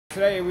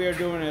Today we are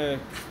doing a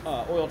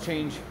oil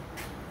change.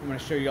 I'm going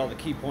to show you all the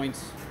key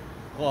points,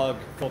 plug,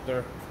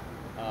 filter,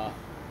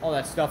 all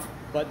that stuff.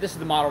 But this is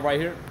the model right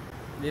here.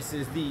 This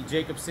is the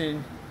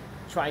Jacobsen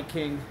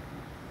TriKing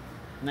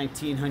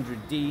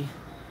 1900D.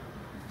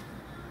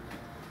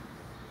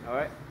 All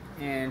right,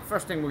 and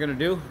first thing we're going to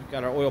do,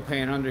 got our oil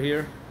pan under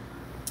here,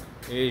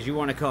 is you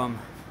want to come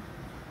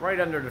right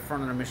under the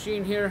front of the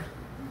machine here,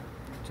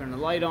 turn the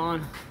light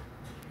on,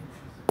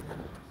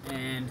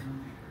 and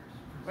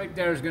right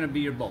there is going to be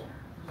your bolt.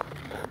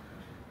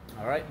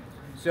 All right,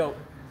 so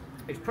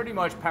it's pretty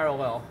much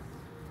parallel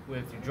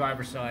with your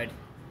driver's side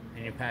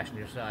and your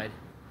passenger side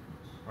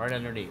right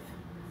underneath.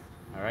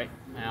 All right,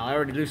 now I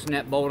already loosened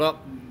that bolt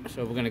up,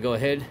 so we're going to go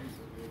ahead,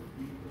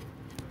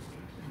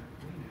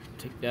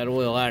 take that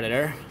oil out of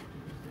there.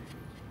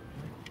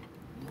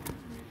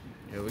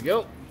 There we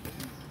go.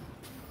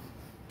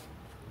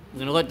 I'm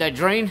going to let that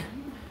drain,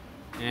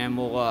 and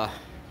we'll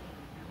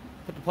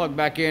put the plug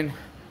back in,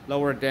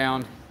 lower it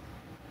down,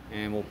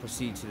 and we'll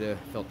proceed to the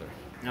filter.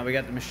 Now we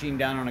got the machine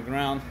down on the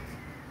ground,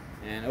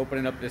 and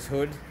opening up this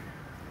hood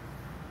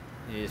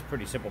is a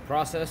pretty simple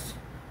process.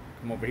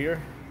 Come over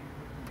here,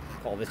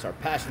 call this our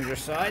passenger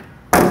side,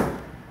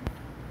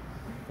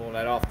 pull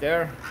that off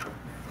there,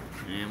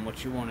 and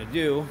what you want to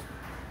do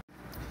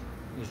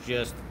is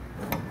just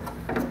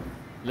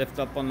lift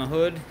up on the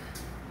hood,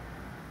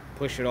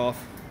 push it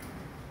off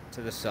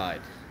to the side,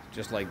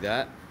 just like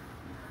that.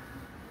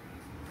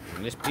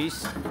 And this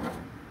piece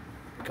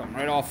come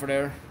right off of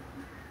there,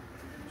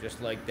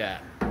 just like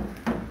that.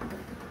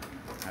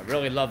 I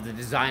really love the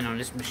design on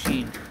this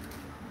machine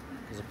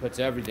because it puts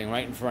everything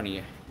right in front of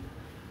you.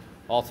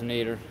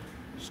 Alternator,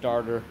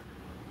 starter,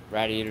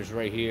 radiators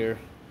right here.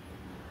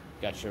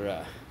 Got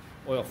your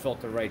oil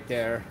filter right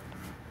there,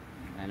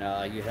 and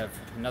you have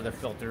another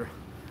filter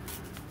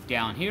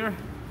down here.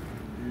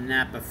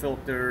 Napa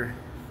filter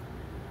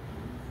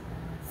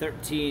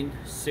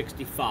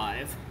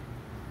 1365.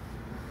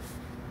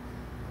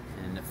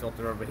 And the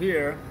filter over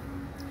here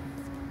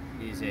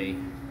is a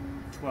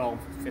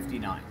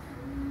 1259.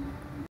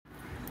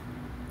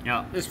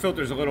 Now, this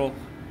filter is a little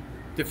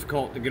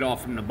difficult to get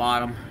off from the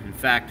bottom. In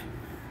fact,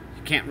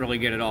 you can't really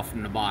get it off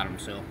from the bottom,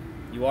 so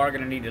you are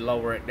going to need to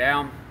lower it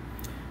down.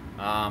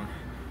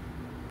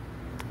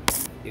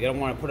 You're going to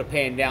want to put a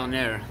pan down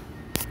there.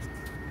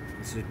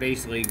 This is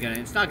basically going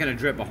to, it's not going to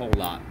drip a whole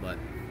lot, but.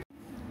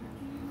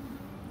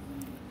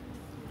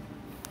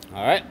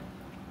 All right,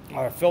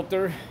 our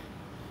filter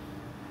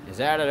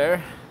is out of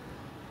there.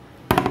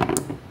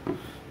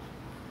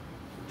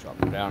 Drop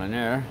it down in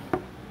there.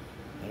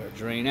 Let it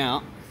drain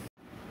out.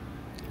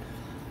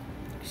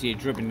 You see it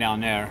dripping down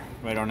there,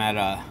 right on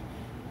that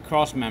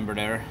cross member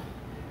there.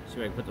 See if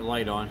I can put the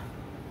light on.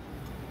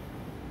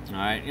 All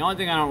right. The only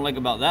thing I don't like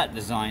about that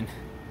design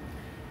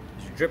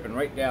is it's dripping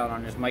right down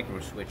on this micro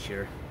switch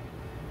here,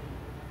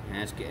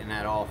 and it's getting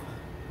that all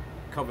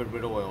covered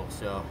with oil.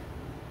 So,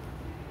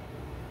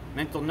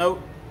 mental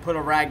note: put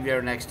a rag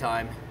there next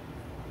time.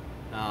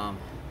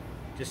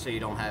 Just so you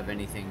don't have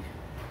any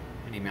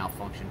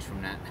malfunctions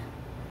from that.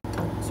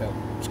 So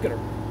I'm just gonna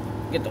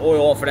get the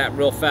oil off of that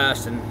real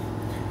fast. And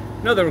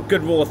another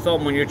good rule of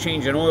thumb when you're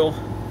changing oil,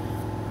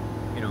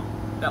 you know,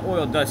 that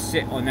oil does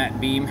sit on that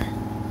beam,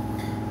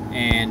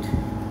 and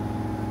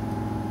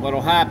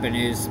what'll happen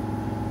is,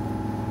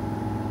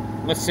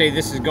 let's say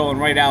this is going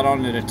right out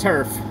onto the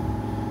turf.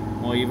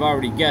 Well, you've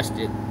already guessed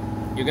it,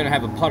 you're gonna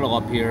have a puddle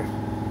up here,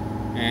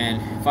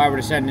 and if I were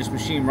to send this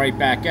machine right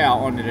back out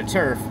onto the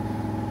turf,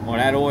 well,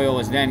 that oil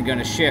is then going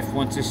to shift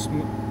once this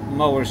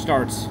mower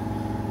starts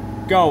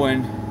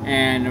going,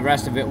 and the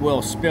rest of it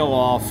will spill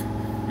off,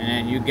 and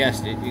then you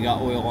guessed it, you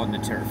got oil on the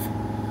turf.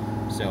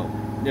 So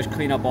just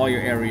clean up all your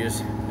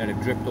areas that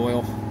have dripped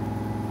oil.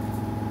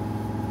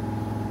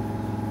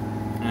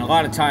 And a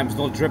lot of times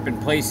they'll drip in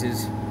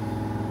places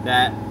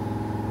that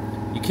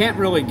you can't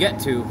really get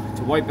to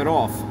wipe it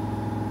off.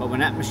 But when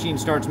that machine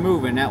starts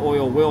moving, that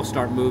oil will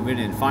start moving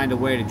and find a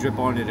way to drip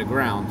onto the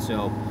ground.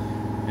 So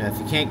if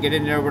you can't get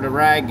in there with a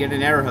rag, get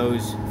an air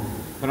hose,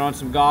 put on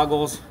some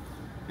goggles,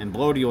 and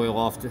blow the oil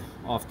off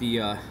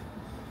the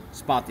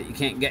spot that you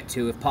can't get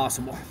to if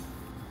possible.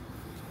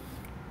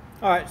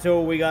 All right,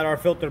 so we got our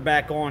filter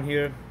back on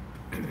here.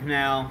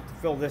 Now, to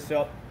fill this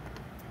up,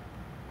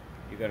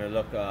 you're gonna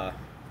look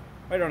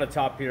right on the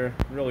top here,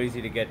 real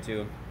easy to get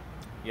to.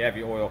 You have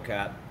your oil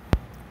cap.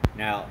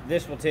 Now,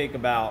 this will take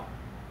about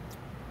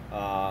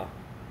 1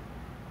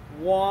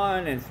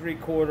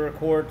 3/4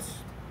 quarts.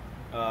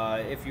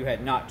 If you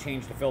had not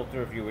changed the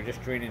filter, if you were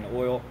just draining the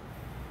oil.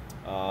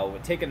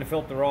 With taking the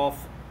filter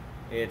off,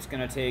 it's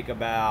going to take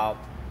about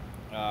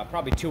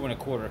probably 2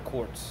 1/4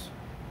 quarts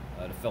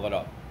to fill it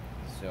up.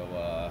 So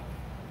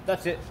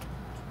that's it.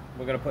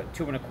 We're going to put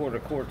 2 1/4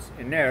 quarts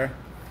in there,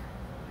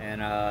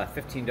 and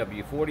 15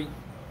 W40,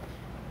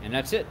 and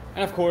that's it.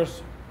 And of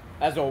course,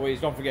 as always,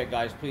 don't forget,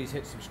 guys, please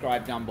hit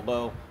subscribe down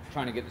below. I'm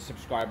trying to get the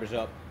subscribers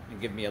up, and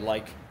give me a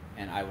like,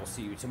 and I will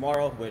see you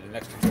tomorrow with the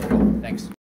next tutorial. Thanks.